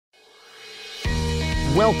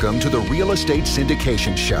Welcome to the Real Estate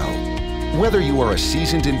Syndication Show. Whether you are a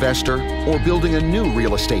seasoned investor or building a new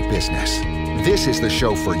real estate business, this is the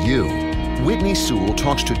show for you. Whitney Sewell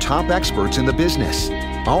talks to top experts in the business.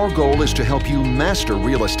 Our goal is to help you master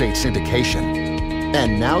real estate syndication.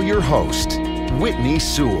 And now your host, Whitney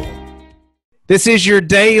Sewell. This is your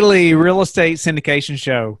daily real estate syndication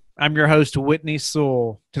show. I'm your host, Whitney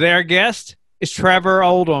Sewell. Today our guest is Trevor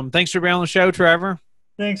Oldham. Thanks for being on the show, Trevor.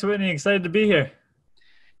 Thanks, Whitney. Excited to be here.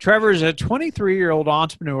 Trevor is a 23-year-old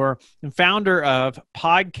entrepreneur and founder of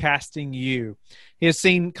Podcasting You. He has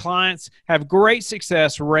seen clients have great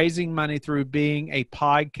success raising money through being a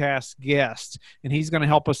podcast guest, and he's going to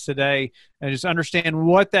help us today and just understand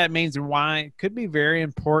what that means and why it could be very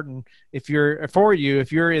important if you're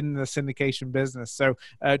in the syndication business. So,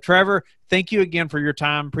 Trevor, thank you again for your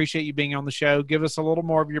time. Appreciate you being on the show. Give us a little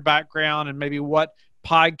more of your background and maybe what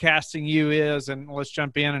Podcasting You is, and let's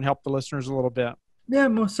jump in and help the listeners a little bit. Yeah,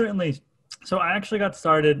 most certainly. So I actually got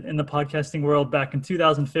started in the podcasting world back in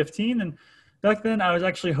 2015. And back then I was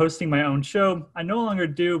actually hosting my own show. I no longer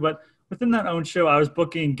do, but within that own show, I was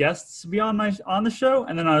booking guests to be on the show.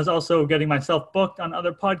 And then I was also getting myself booked on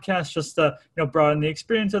other podcasts just to, broaden the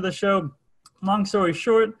experience of the show. Long story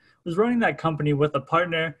short, was running that company with a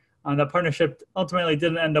partner. That partnership ultimately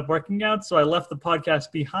didn't end up working out. So I left the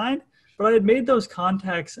podcast behind, but I had made those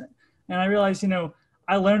contacts and I realized,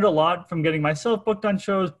 I learned a lot from getting myself booked on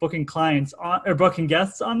shows, booking guests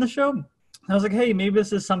on the show. And I was like, hey, maybe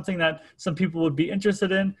this is something that some people would be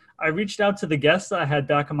interested in. I reached out to the guests that I had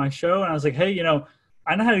back on my show, and I was like, hey, I know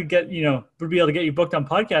how to would be able to get you booked on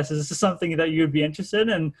podcasts. Is this something that you would be interested in?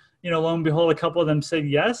 And, lo and behold, a couple of them said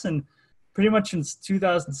yes. And pretty much since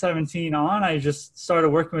 2017 on, I just started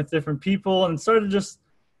working with different people and started just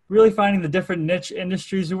really finding the different niche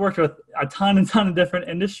industries. We worked with a ton of different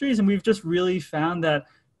industries, and we've just really found that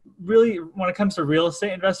really when it comes to real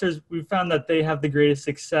estate investors, we've found that they have the greatest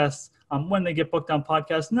success when they get booked on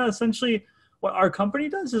podcasts. And that's essentially what our company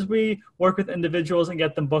does is we work with individuals and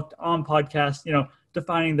get them booked on podcasts,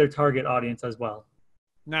 defining their target audience as well.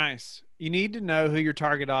 Nice. You need to know who your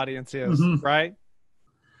target audience is, right?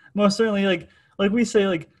 Most certainly. Like we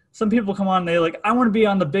say, some people come on, I want to be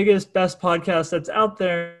on the biggest, best podcast that's out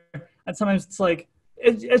there. And sometimes it's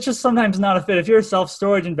it's just sometimes not a fit. If you're a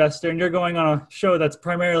self-storage investor and you're going on a show that's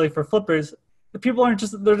primarily for flippers, the people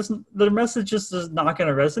their message just is not going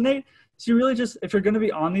to resonate. So you really if you're going to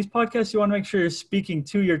be on these podcasts, you want to make sure you're speaking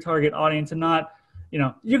to your target audience and not,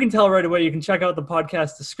 you can tell right away. You can check out the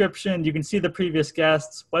podcast description. You can see the previous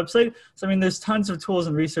guest's website. So, there's tons of tools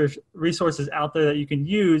and resources out there that you can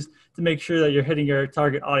use to make sure that you're hitting your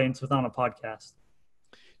target audience on a podcast.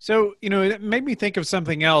 So, it made me think of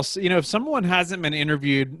something else. If someone hasn't been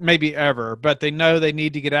interviewed, maybe ever, but they know they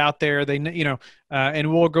need to get out there,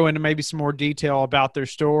 and we'll go into maybe some more detail about their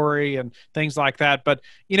story and things like that. But,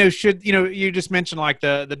 you just mentioned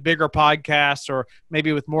the bigger podcasts or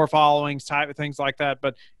maybe with more followings type of things like that.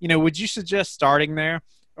 But, would you suggest starting there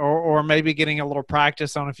or maybe getting a little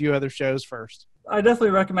practice on a few other shows first? I definitely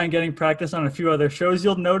recommend getting practice on a few other shows.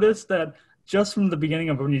 You'll notice that just from the beginning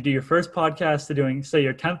of when you do your first podcast to doing, say,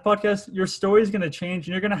 your 10th podcast, your story is going to change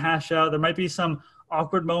and you're going to hash out. There might be some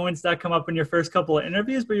awkward moments that come up in your first couple of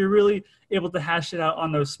interviews, but you're really able to hash it out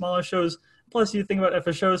on those smaller shows. Plus, you think about if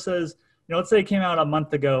a show says, let's say it came out a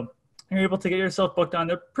month ago, you're able to get yourself booked on.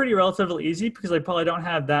 They're pretty relatively easy because they probably don't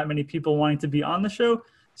have that many people wanting to be on the show.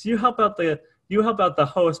 So you help out the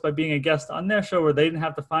host by being a guest on their show where they didn't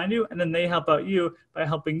have to find you, and then they help out you by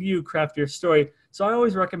helping you craft your story. So I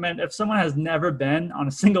always recommend if someone has never been on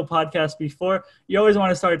a single podcast before, you always want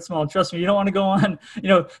to start small. Trust me, you don't want to go on,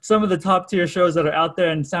 some of the top tier shows that are out there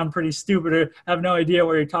and sound pretty stupid or have no idea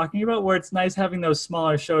what you're talking about, where it's nice having those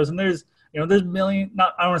smaller shows. And there's millions,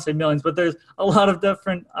 I don't want to say millions, but there's a lot of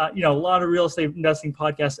different, a lot of real estate investing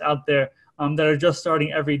podcasts out there that are just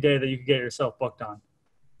starting every day that you can get yourself booked on.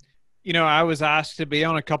 I was asked to be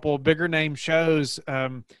on a couple of bigger name shows,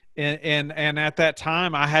 and at that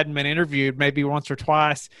time I hadn't been interviewed maybe once or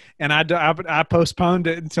twice, and I postponed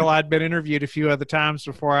it until I'd been interviewed a few other times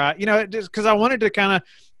before just because I wanted to kind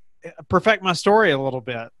of perfect my story a little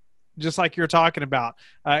bit, just like you're talking about.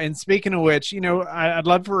 And speaking of which, I'd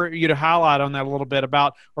love for you to highlight on that a little bit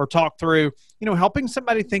about or talk through, helping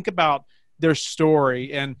somebody think about their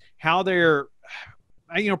story and how they're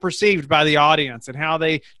perceived by the audience and how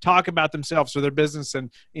they talk about themselves or their business,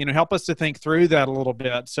 and, help us to think through that a little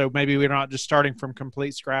bit. So maybe we're not just starting from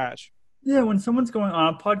complete scratch. Yeah. When someone's going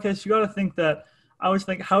on a podcast, you got to think that I always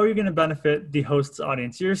think, how are you going to benefit the host's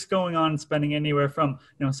audience? You're just going on and spending anywhere from,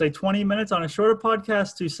 say 20 minutes on a shorter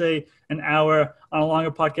podcast to say an hour on a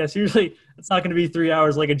longer podcast. Usually it's not going to be 3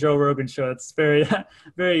 hours like a Joe Rogan show. It's very,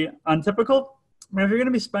 very untypical. But if you're going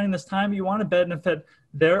to be spending this time, you want to benefit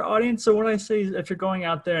their audience. So what I say is, if you're going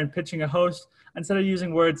out there and pitching a host, instead of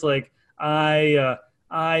using words like I,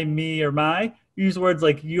 me, or my, use words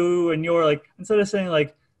like you and your. Like, instead of saying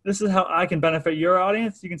like, this is how I can benefit your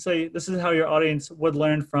audience, you can say, this is how your audience would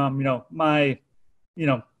learn from, my,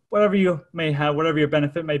 whatever you may have, whatever your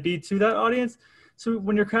benefit may be to that audience. So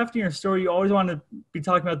when you're crafting your story, you always want to be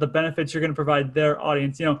talking about the benefits you're going to provide their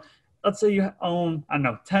audience. Let's say you own,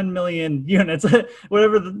 10 million units,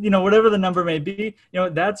 whatever the number may be,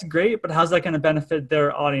 that's great, but how's that going to benefit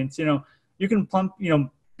their audience? You can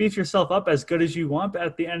beef yourself up as good as you want, but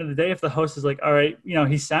at the end of the day, if the host is like, all right,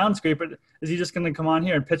 he sounds great, but is he just going to come on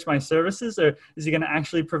here and pitch my services, or is he going to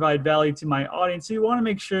actually provide value to my audience? So you want to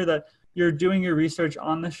make sure that you're doing your research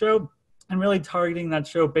on the show and really targeting that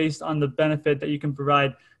show based on the benefit that you can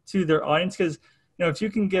provide to their audience. Because if you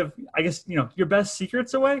can give, your best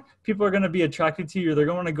secrets away, people are going to be attracted to you. They're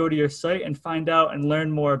going to want to go to your site and find out and learn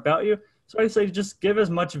more about you. So I say just give as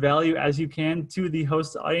much value as you can to the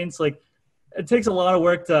host audience. Like, it takes a lot of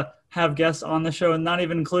work to have guests on the show, and not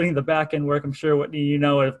even including the back end work. I'm sure Whitney,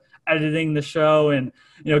 of editing the show and,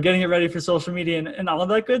 getting it ready for social media and all of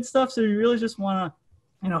that good stuff. So you really just want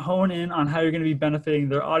to, hone in on how you're going to be benefiting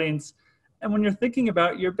their audience. And when you're thinking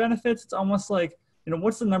about your benefits, it's almost like,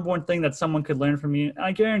 what's the number one thing that someone could learn from you? And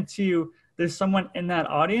I guarantee you there's someone in that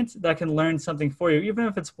audience that can learn something for you. Even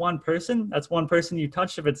if it's one person, that's one person you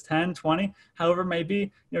touch. If it's 10, 20, however it may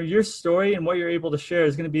be, your story and what you're able to share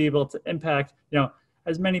is going to be able to impact,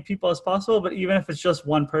 as many people as possible. But even if it's just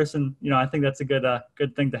one person, I think that's a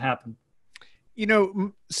good thing to happen.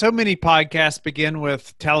 So many podcasts begin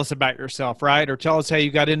with tell us about yourself, right? Or tell us how you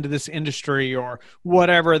got into this industry, or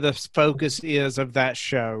whatever the focus is of that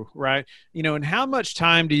show, right? And how much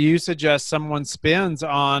time do you suggest someone spends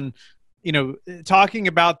on, talking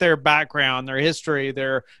about their background, their history,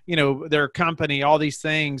 their company, all these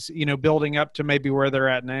things, building up to maybe where they're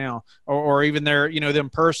at now, or even their, them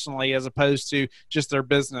personally, as opposed to just their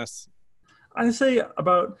business? I say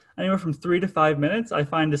about anywhere from 3 to 5 minutes. I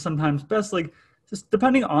find is sometimes best, like, just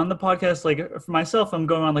depending on the podcast. Like for myself, I'm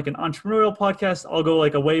going on like an entrepreneurial podcast. I'll go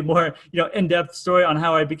like a way more, in-depth story on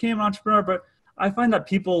how I became an entrepreneur. But I find that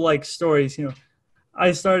people like stories.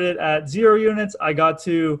 I started at 0 units. I got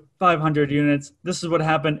to 500 units. This is what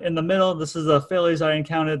happened in the middle. This is the failures I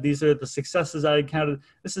encountered. These are the successes I encountered.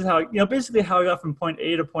 This is how, basically how I got from point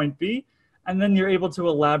A to point B. And then you're able to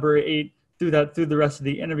elaborate through the rest of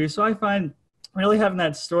the interview. So I find really having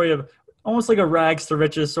that story of almost like a rags to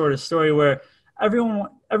riches sort of story, where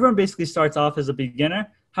everyone basically starts off as a beginner.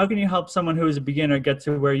 How can you help someone who is a beginner get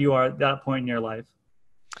to where you are at that point in your life?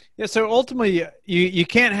 Yeah, so ultimately, you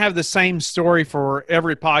can't have the same story for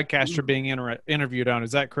every podcast you're being interviewed on.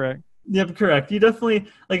 Is that correct? Yep, correct. You definitely,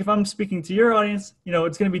 like, if I'm speaking to your audience,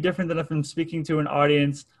 it's going to be different than if I'm speaking to an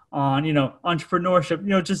audience on,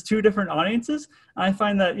 entrepreneurship, just two different audiences. I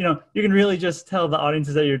find that, you can really just tell the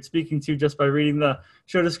audiences that you're speaking to just by reading the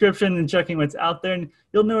show description and checking what's out there. And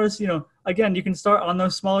you'll notice, again, you can start on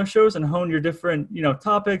those smaller shows and hone your different,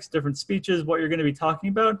 topics, different speeches, what you're going to be talking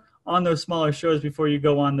about on those smaller shows before you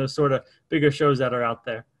go on those sort of bigger shows that are out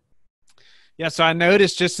there. Yeah, so I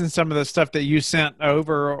noticed just in some of the stuff that you sent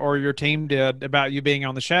over or your team did about you being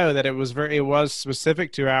on the show that it was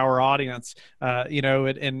specific to our audience,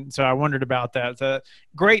 and so I wondered about that. It's a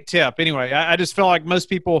great tip. Anyway, I just feel like most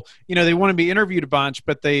people, they want to be interviewed a bunch,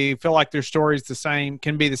 but they feel like their story's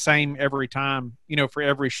can be the same every time, for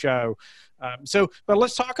every show. But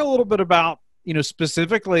let's talk a little bit about,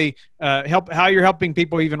 specifically how you're helping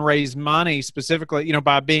people even raise money specifically,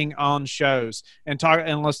 by being on shows, and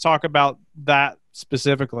let's talk about that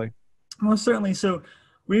specifically. Well, certainly. So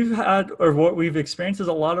what we've experienced is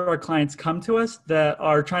a lot of our clients come to us that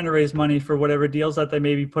are trying to raise money for whatever deals that they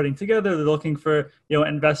may be putting together. They're looking for,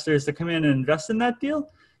 investors to come in and invest in that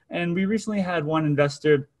deal. And we recently had one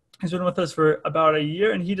investor who's been with us for about a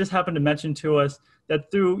year, and he just happened to mention to us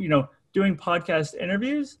that through, doing podcast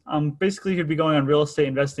interviews, basically he'd be going on real estate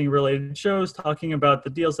investing related shows, talking about the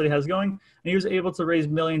deals that he has going. And he was able to raise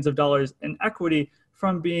millions of dollars in equity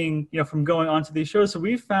from being, from going onto these shows. So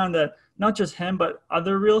we found that not just him, but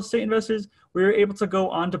other real estate investors, we were able to go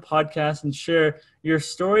onto podcasts and share your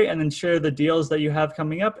story and then share the deals that you have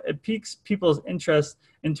coming up. It piques people's interest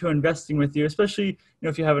into investing with you, especially,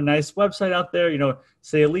 if you have a nice website out there,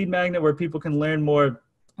 say a lead magnet where people can learn more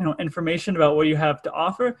information about what you have to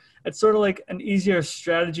offer. It's sort of like an easier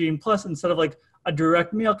strategy. And plus, instead of like a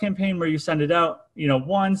direct mail campaign where you send it out,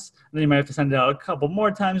 once, and then you might have to send it out a couple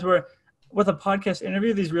more times. Where with a podcast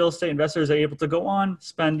interview, these real estate investors are able to go on,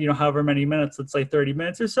 spend, however many minutes, let's say 30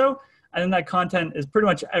 minutes or so. And then that content is pretty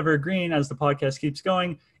much evergreen as the podcast keeps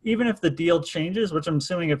going. Even if the deal changes, which I'm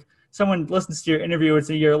assuming if someone listens to your interview, it's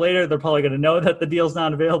a year later, they're probably going to know that the deal's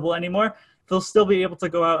not available anymore. They'll still be able to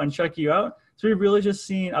go out and check you out. So we've really just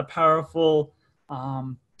seen a powerful,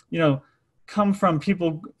 come from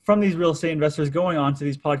people, from these real estate investors going on to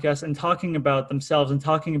these podcasts and talking about themselves and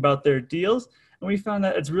talking about their deals. And we found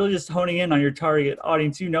that it's really just honing in on your target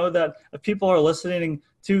audience. You know that if people are listening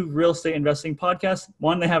to real estate investing podcasts,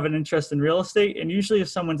 one, they have an interest in real estate. And usually if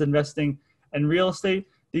someone's investing in real estate,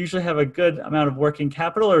 they usually have a good amount of working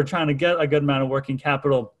capital or trying to get a good amount of working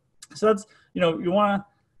capital. So that's,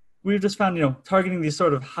 we've just found, targeting these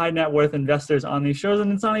sort of high net worth investors on these shows.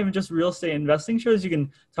 And it's not even just real estate investing shows. You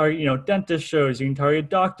can target, dentist shows, you can target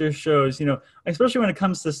doctor shows, especially when it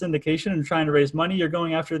comes to syndication and trying to raise money, you're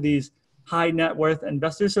going after these high net worth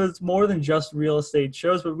investors. So it's more than just real estate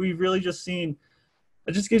shows, but we've really just seen,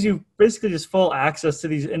 it just gives you basically just full access to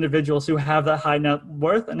these individuals who have that high net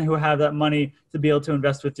worth and who have that money to be able to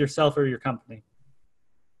invest with yourself or your company.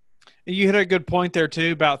 You hit a good point there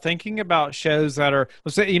too about thinking about shows that are,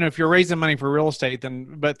 let's say, if you're raising money for real estate,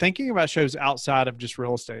 but thinking about shows outside of just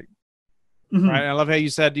real estate. Mm-hmm. Right. I love how you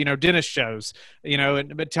said, dentist shows,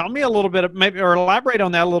 but tell me a little bit, maybe, or elaborate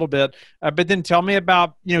on that a little bit, but then tell me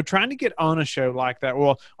about, trying to get on a show like that.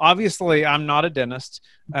 Well, obviously I'm not a dentist,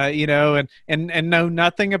 and know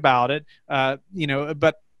nothing about it,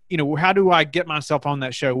 but how do I get myself on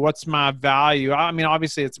that show? What's my value? I mean,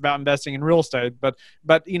 obviously it's about investing in real estate, but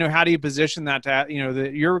how do you position that to,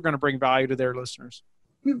 that you're going to bring value to their listeners?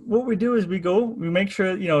 What we do is we make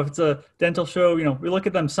sure, if it's a dental show, we look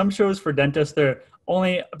at them. Some shows for dentists, they're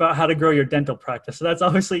only about how to grow your dental practice. So that's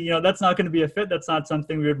obviously, that's not going to be a fit. That's not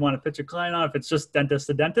something we would want to pitch a client on if it's just dentist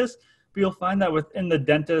to dentist. But you'll find that within the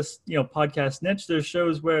dentist, podcast niche, there's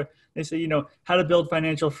shows where they say, how to build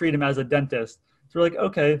financial freedom as a dentist. So we're like,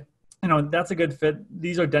 okay, that's a good fit.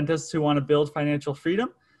 These are dentists who want to build financial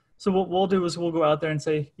freedom. So what we'll do is we'll go out there and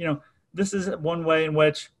say, this is one way in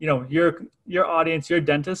which, your audience, your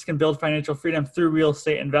dentist can build financial freedom through real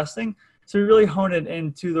estate investing. So we really hone it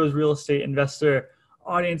into those real estate investor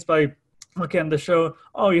audience by looking at the show.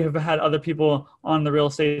 Oh, you have had other people on the real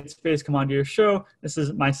estate space come onto your show. This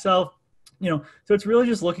is myself. So it's really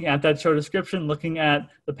just looking at that show description, looking at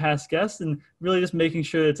the past guests, and really just making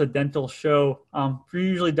sure it's a dental show. For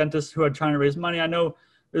usually dentists who are trying to raise money. I know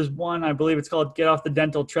there's one, I believe it's called Get Off the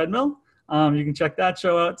Dental Treadmill. You can check that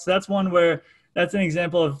show out. So that's one where that's an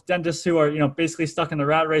example of dentists who are, basically stuck in the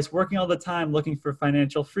rat race, working all the time, looking for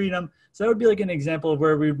financial freedom. So that would be like an example of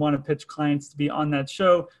where we'd want to pitch clients to be on that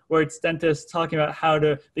show, where it's dentists talking about how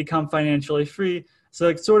to become financially free. So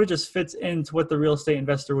it sort of just fits into what the real estate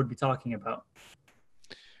investor would be talking about.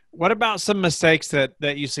 What about some mistakes that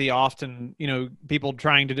you see often, people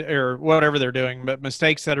trying to do, or whatever they're doing, but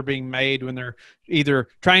mistakes that are being made when they're either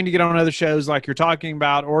trying to get on other shows like you're talking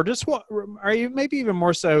about, or just maybe even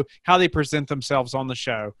more so how they present themselves on the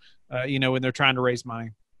show, when they're trying to raise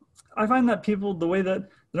money? I find that people, the way that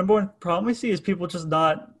the number one problem we see is people just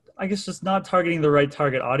not targeting the right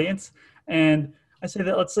target audience. And I say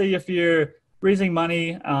that, let's say if you're raising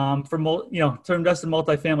money to invest in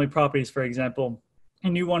multifamily properties, for example,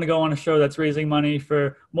 and you want to go on a show that's raising money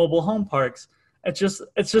for mobile home parks,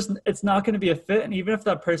 it's not going to be a fit. And even if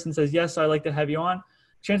that person says, yes, I'd like to have you on,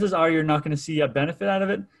 chances are you're not going to see a benefit out of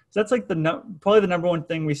it. So that's like probably the number one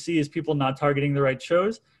thing we see is people not targeting the right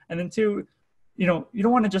shows. And then two, you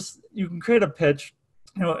don't want to you can create a pitch,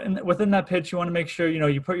 and within that pitch, you want to make sure,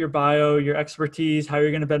 you put your bio, your expertise, how you're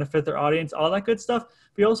going to benefit their audience, all that good stuff.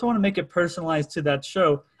 But you also want to make it personalized to that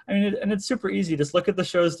show. I mean, and it's super easy. Just look at the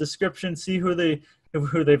show's description, see who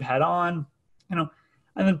they've had on, and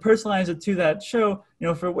then personalize it to that show.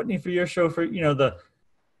 For Whitney, for your show,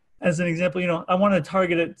 as an example, I want to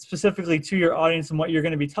target it specifically to your audience and what you're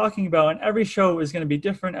going to be talking about. And every show is going to be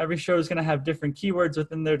different. Every show is going to have different keywords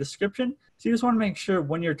within their description. So you just want to make sure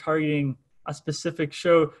when you're targeting a specific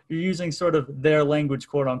show, you're using sort of their language,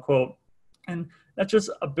 quote unquote. And that's just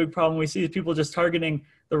a big problem we see is people just targeting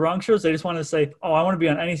the wrong shows. They just want to say, oh, I want to be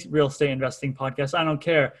on any real estate investing podcast. I don't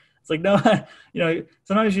care. It's like, no,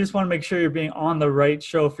 sometimes you just want to make sure you're being on the right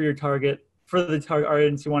show for the target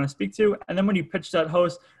audience you want to speak to. And then when you pitch that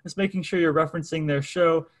host, just making sure you're referencing their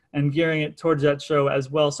show and gearing it towards that show as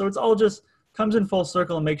well. So it's all just comes in full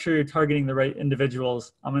circle, and make sure you're targeting the right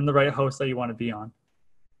individuals and the right host that you want to be on.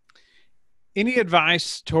 Any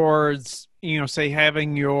advice towards say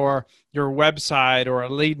having your website or a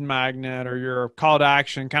lead magnet or your call to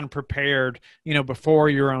action kind of prepared, before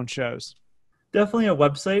your own shows? Definitely a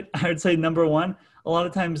website. I would say number one. A lot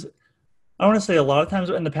of times, I want to say a lot of times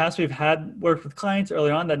in the past, we've had worked with clients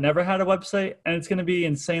early on that never had a website, and it's going to be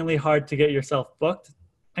insanely hard to get yourself booked.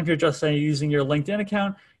 If you're just saying using your LinkedIn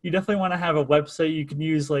account, you definitely want to have a website. You can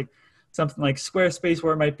use like something like Squarespace,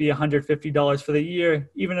 where it might be $150 for the year,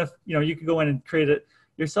 even if, you could go in and create it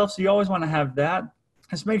yourself. So you always want to have that.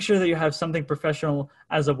 Just make sure that you have something professional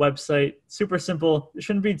as a website. Super simple. It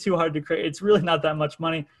shouldn't be too hard to create. It's really not that much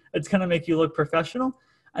money. It's going to make you look professional.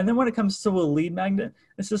 And then when it comes to a lead magnet,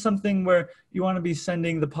 this is something where you want to be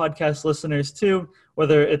sending the podcast listeners to,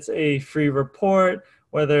 whether it's a free report,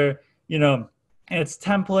 whether, it's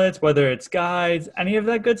templates, whether it's guides, any of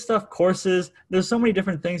that good stuff, courses. There's so many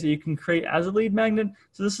different things that you can create as a lead magnet.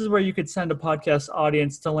 So this is where you could send a podcast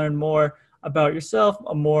audience to learn more about yourself,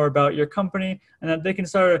 more about your company, and that they can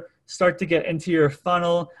start to get into your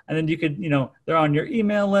funnel. And then you could, they're on your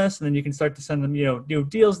email list, and then you can start to send them, new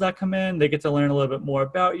deals that come in. They get to learn a little bit more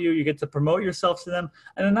about you. You get to promote yourself to them.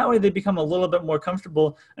 And then that way they become a little bit more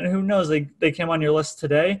comfortable. And who knows, they came on your list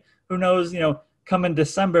today. Who knows, come in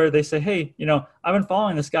December, they say, hey, I've been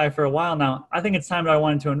following this guy for a while now. I think it's time that I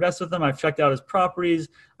wanted to invest with him. I've checked out his properties.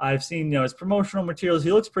 I've seen, his promotional materials.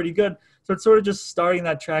 He looks pretty good. So it's sort of just starting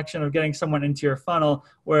that traction of getting someone into your funnel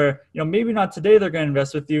where, maybe not today they're going to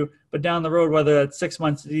invest with you, but down the road, whether that's 6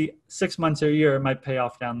 months or a year, it might pay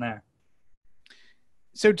off down there.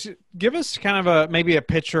 So to give us kind of paint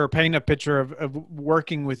a picture of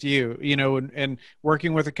working with you, and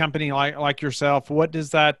working with a company like yourself. What does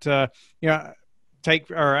that,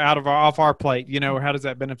 take or off our plate, how does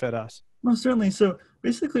that benefit us? Most certainly. So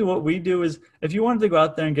basically what we do is if you wanted to go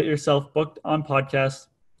out there and get yourself booked on podcasts,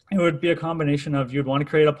 it would be a combination of you'd want to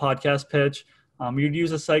create a podcast pitch. You'd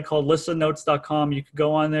use a site called listennotes.com. You could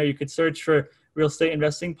go on there. You could search for real estate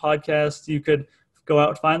investing podcasts. You could go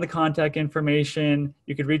out, find the contact information.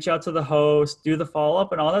 You could reach out to the host, do the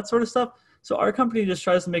follow-up and all that sort of stuff. So our company just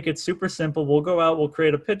tries to make it super simple. We'll go out, we'll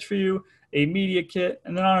create a pitch for you, a media kit.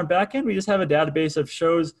 And then on our back end, we just have a database of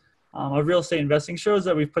shows, of real estate investing shows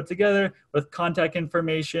that we've put together with contact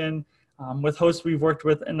information, with hosts we've worked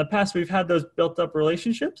with in the past. We've had those built up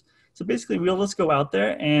relationships. So basically we'll just go out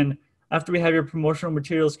there, and after we have your promotional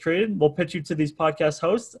materials created, we'll pitch you to these podcast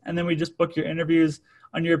hosts, and then we just book your interviews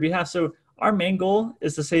on your behalf. So our main goal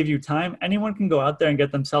is to save you time. Anyone can go out there and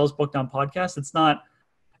get themselves booked on podcasts. It's not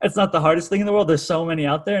the hardest thing in the world. There's so many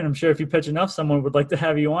out there, and I'm sure if you pitch enough, someone would like to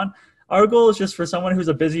have you on. Our goal is just for someone who's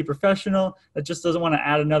a busy professional that just doesn't want to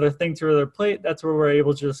add another thing to their plate. That's where we're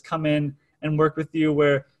able to just come in and work with you,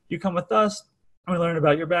 where you come with us and we learn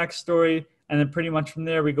about your backstory. And then pretty much from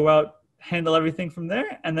there, we go out, handle everything from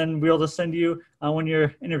there. And then we'll just send you when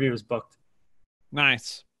your interview is booked.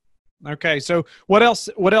 Nice. Okay. So what else,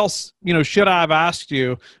 should I have asked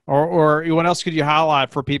you, or what else could you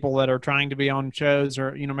highlight for people that are trying to be on shows,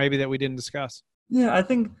 or, maybe that we didn't discuss? Yeah, I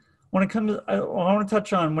think when it comes, I want to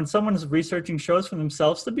touch on when someone's researching shows for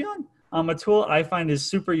themselves to be on, a tool I find is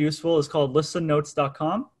super useful is called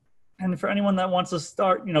listennotes.com. And for anyone that wants to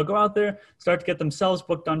start, go out there, start to get themselves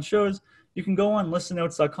booked on shows, you can go on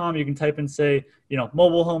listennotes.com. You can type in, say,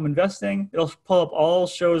 mobile home investing. It'll pull up all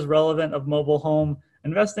shows relevant of mobile home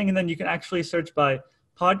investing. And then you can actually search by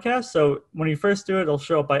podcast. So when you first do it, it'll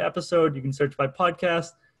show up by episode. You can search by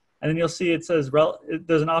podcast. And then you'll see it says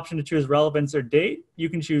there's an option to choose relevance or date. You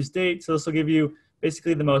can choose date. So this will give you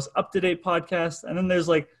basically the most up-to-date podcast. And then there's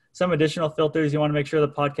like some additional filters. You want to make sure the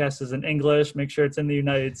podcast is in English, make sure it's in the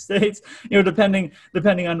United States, depending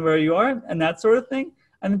on where you are and that sort of thing.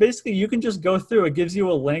 And basically you can just go through. It gives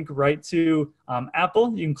you a link right to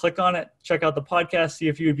Apple. You can click on it, check out the podcast, see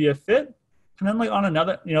if you would be a fit. And then like on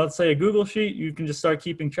another, let's say a Google Sheet, you can just start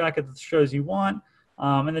keeping track of the shows you want.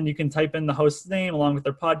 And then you can type in the host's name along with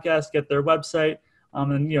their podcast, get their website,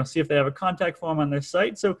 and see if they have a contact form on their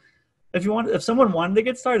site. So if someone wanted to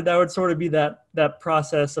get started, that would sort of be that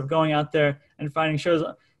process of going out there and finding shows.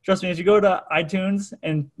 Trust me, if you go to iTunes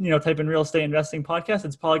and type in real estate investing podcast,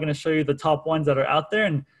 it's probably going to show you the top ones that are out there,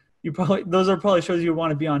 and those are probably shows you want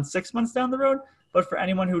to be on 6 months down the road. But for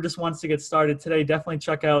anyone who just wants to get started today, definitely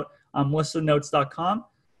check out listennotes.com.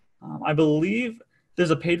 I believe there's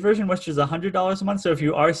a paid version, which is $100 a month. So if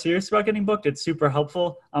you are serious about getting booked, it's super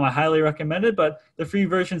helpful. I highly recommend it, but the free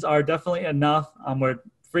versions are definitely enough. We're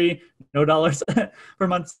free, no dollars per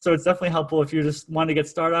month. So it's definitely helpful if you just want to get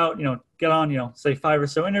started out, get on, say 5 or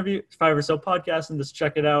so podcasts and just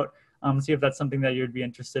check it out, see if that's something that you'd be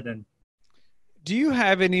interested in. Do you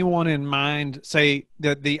have anyone in mind, say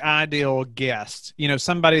the ideal guest,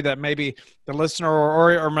 somebody that maybe the listener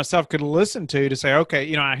or myself could listen to say,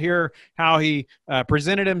 okay, I hear how he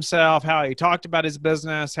presented himself, how he talked about his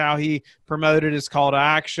business, how he promoted his call to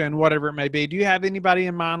action, whatever it may be. Do you have anybody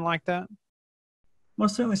in mind like that?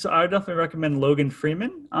 Most certainly. So I would definitely recommend Logan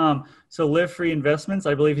Freeman. So Live Free Investments,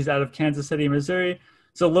 I believe he's out of Kansas City, Missouri.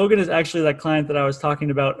 So Logan is actually that client that I was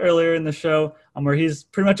talking about earlier in the show, where he's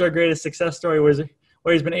pretty much our greatest success story,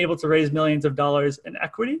 where he's been able to raise millions of dollars in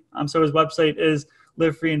equity. So his website is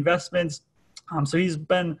Live Free Investments. So he's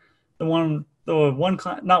been not one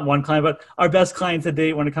client, but our best client to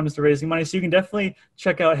date when it comes to raising money. So you can definitely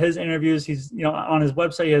check out his interviews. He's, on his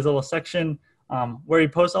website, he has a little section where he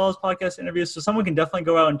posts all his podcast interviews. So someone can definitely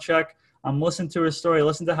go out and check, listen to his story,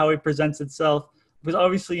 listen to how he presents itself. Because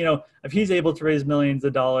obviously, if he's able to raise millions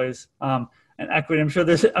of dollars and equity, I'm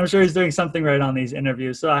sure he's doing something right on these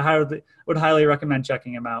interviews. So I would highly recommend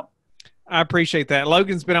checking him out. I appreciate that.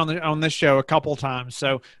 Logan's been on this show a couple times.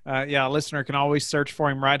 So a listener can always search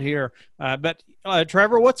for him right here. But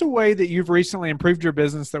Trevor, what's a way that you've recently improved your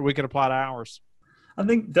business that we could apply to ours? I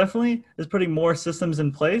think definitely is putting more systems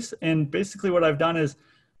in place. And basically what I've done is,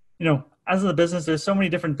 as a business, there's so many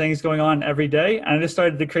different things going on every day. And I just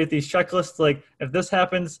started to create these checklists. Like if this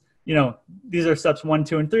happens, these are steps 1,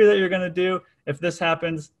 2, and 3 that you're going to do. If this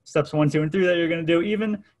happens, steps 1, 2, and 3 that you're going to do.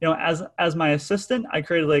 Even, as my assistant, I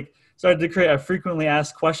started to create a frequently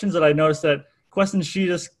asked questions that I noticed that questions she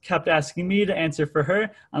just kept asking me to answer for her.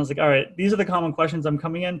 I was like, all right, these are the common questions I'm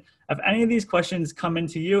coming in. If any of these questions come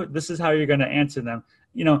into you, this is how you're going to answer them.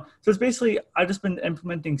 So it's basically, I've just been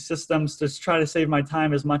implementing systems to try to save my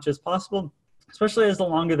time as much as possible, especially as the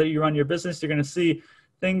longer that you run your business, you're going to see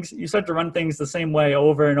things, you start to run things the same way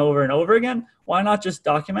over and over and over again. Why not just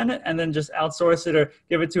document it and then just outsource it or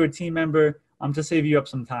give it to a team member to save you up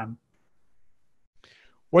some time?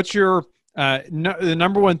 What's your the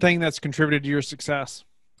number one thing that's contributed to your success?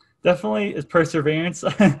 Definitely is perseverance.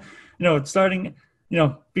 Starting,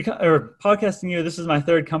 podcasting you, this is my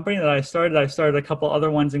third company that I started. I started a couple other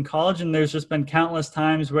ones in college, and there's just been countless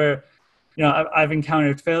times where, I've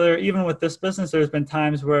encountered failure. Even with this business, there's been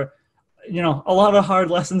times where, a lot of hard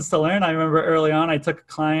lessons to learn. I remember early on, I took a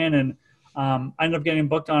client and I ended up getting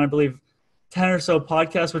booked on, I believe, 10 or so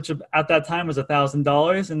podcasts, which at that time was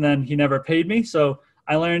 $1,000. And then he never paid me. So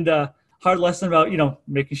I learned a hard lesson about,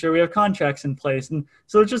 making sure we have contracts in place. And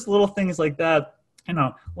so it's just little things like that,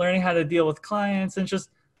 learning how to deal with clients and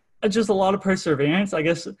just a lot of perseverance. I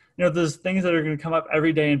guess, there's things that are going to come up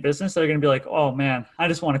every day in business that are going to be like, oh man, I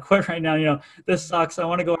just want to quit right now. This sucks. I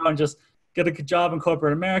want to go out and just get a job in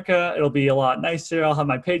corporate America. It'll be a lot nicer. I'll have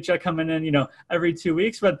my paycheck coming in, every 2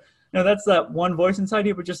 weeks. But, that's that one voice inside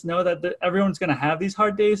you, but just know that everyone's going to have these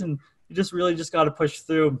hard days, and you just really just got to push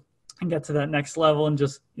through and get to that next level and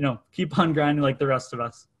just, keep on grinding like the rest of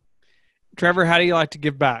us. Trevor, how do you like to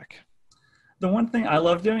give back? The one thing I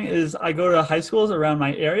love doing is I go to high schools around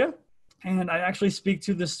my area, and I actually speak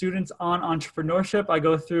to the students on entrepreneurship. I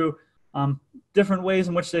go through different ways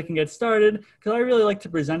in which they can get started, because I really like to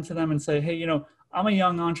present to them and say, hey, I'm a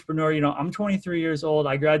young entrepreneur. I'm 23 years old.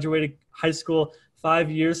 I graduated high school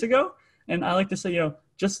 5 years ago. And I like to say,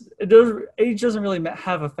 age doesn't really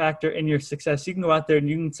have a factor in your success. You can go out there and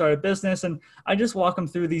you can start a business. And I just walk them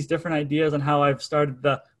through these different ideas on how I've started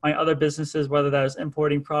my other businesses, whether that was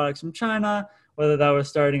importing products from China, whether that was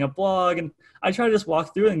starting a blog. And I try to just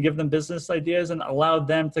walk through and give them business ideas and allow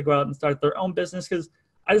them to go out and start their own business, because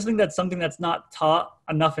I just think that's something that's not taught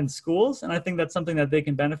enough in schools. And I think that's something that they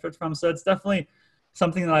can benefit from. So it's definitely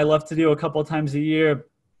something that I love to do a couple of times a year.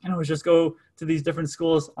 Just go to these different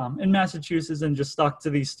schools in Massachusetts and just talk to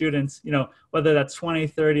these students, whether that's 20,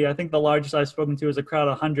 30. I think the largest I've spoken to is a crowd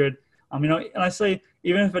of 100. And I say,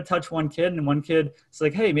 even if it touched one kid and one kid, it's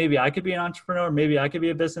like, hey, maybe I could be an entrepreneur, maybe I could be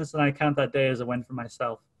a business, and I count that day as a win for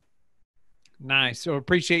myself. Nice. So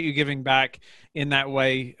appreciate you giving back in that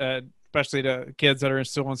way, especially to kids that are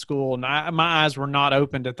still in school. And my eyes were not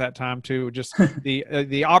opened at that time to just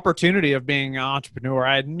the opportunity of being an entrepreneur.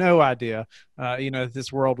 I had no idea, that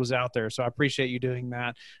this world was out there. So I appreciate you doing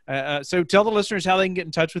that. So tell the listeners how they can get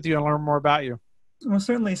in touch with you and learn more about you. Well,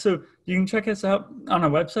 certainly. So you can check us out on our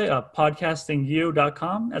website,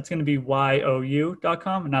 podcastingyou.com. That's going to be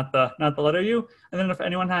YOU.com, not the letter U. And then if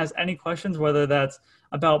anyone has any questions, whether that's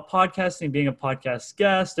about podcasting, being a podcast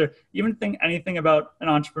guest, or even anything about an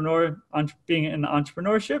entrepreneur, being in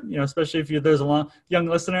entrepreneurship, especially if there's a young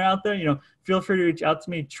listener out there, feel free to reach out to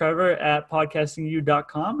me,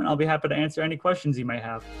 Trevor@podcastingyou.com, and I'll be happy to answer any questions you may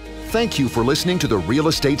have. Thank you for listening to the Real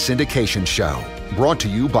Estate Syndication Show, brought to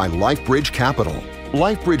you by LifeBridge Capital.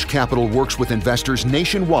 LifeBridge Capital works with investors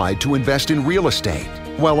nationwide to invest in real estate,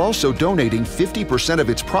 while also donating 50% of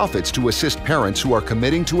its profits to assist parents who are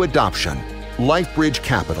committing to adoption. LifeBridge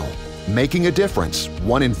Capital, making a difference,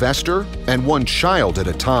 one investor and one child at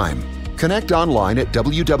a time. Connect online at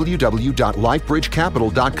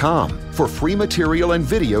www.lifebridgecapital.com for free material and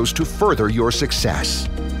videos to further your success.